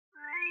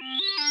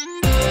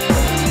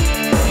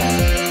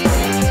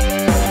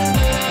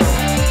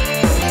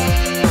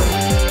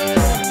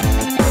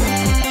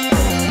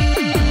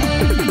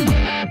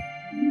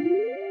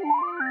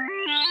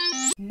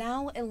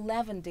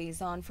7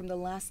 days on from the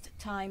last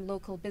time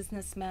local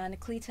businessman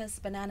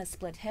Cletus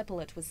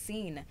Hippolyte was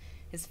seen,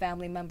 his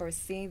family members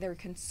say their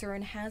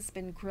concern has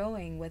been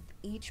growing with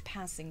each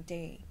passing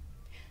day.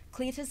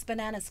 Cletus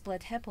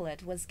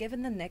Hippolyte was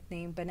given the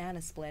nickname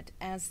Banana Split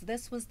as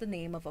this was the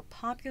name of a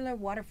popular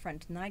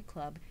waterfront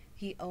nightclub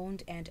he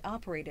owned and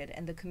operated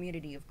in the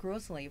community of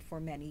Grosley for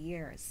many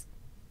years.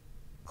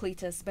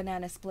 Cletus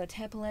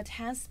Hippolyte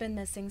has been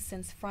missing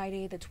since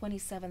Friday the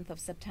 27th of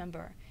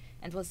September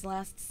and was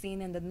last seen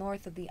in the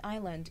north of the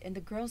island in the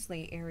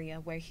Grosley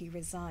area where he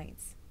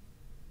resides.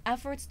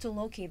 Efforts to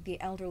locate the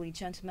elderly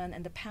gentleman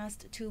in the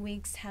past 2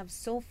 weeks have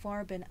so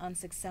far been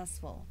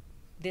unsuccessful.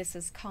 This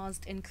has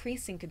caused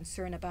increasing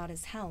concern about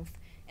his health,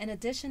 in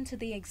addition to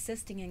the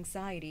existing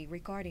anxiety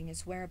regarding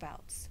his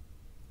whereabouts.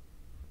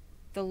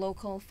 The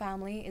local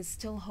family is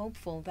still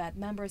hopeful that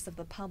members of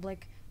the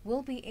public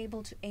will be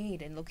able to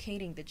aid in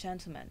locating the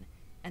gentleman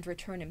and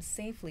return him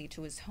safely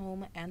to his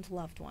home and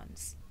loved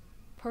ones.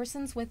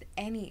 Persons with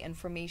any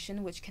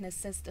information which can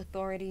assist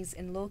authorities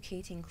in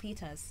locating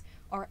Cletus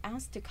are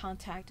asked to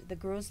contact the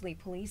Grosley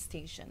Police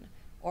Station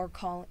or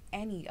call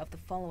any of the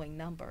following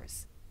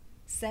numbers: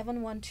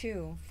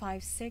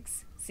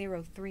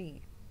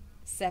 712-5603,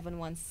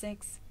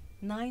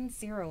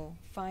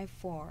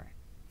 716-9054,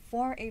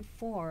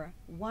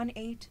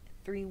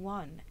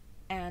 484-1831,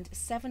 and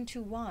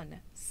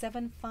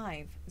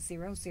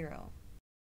 721-7500.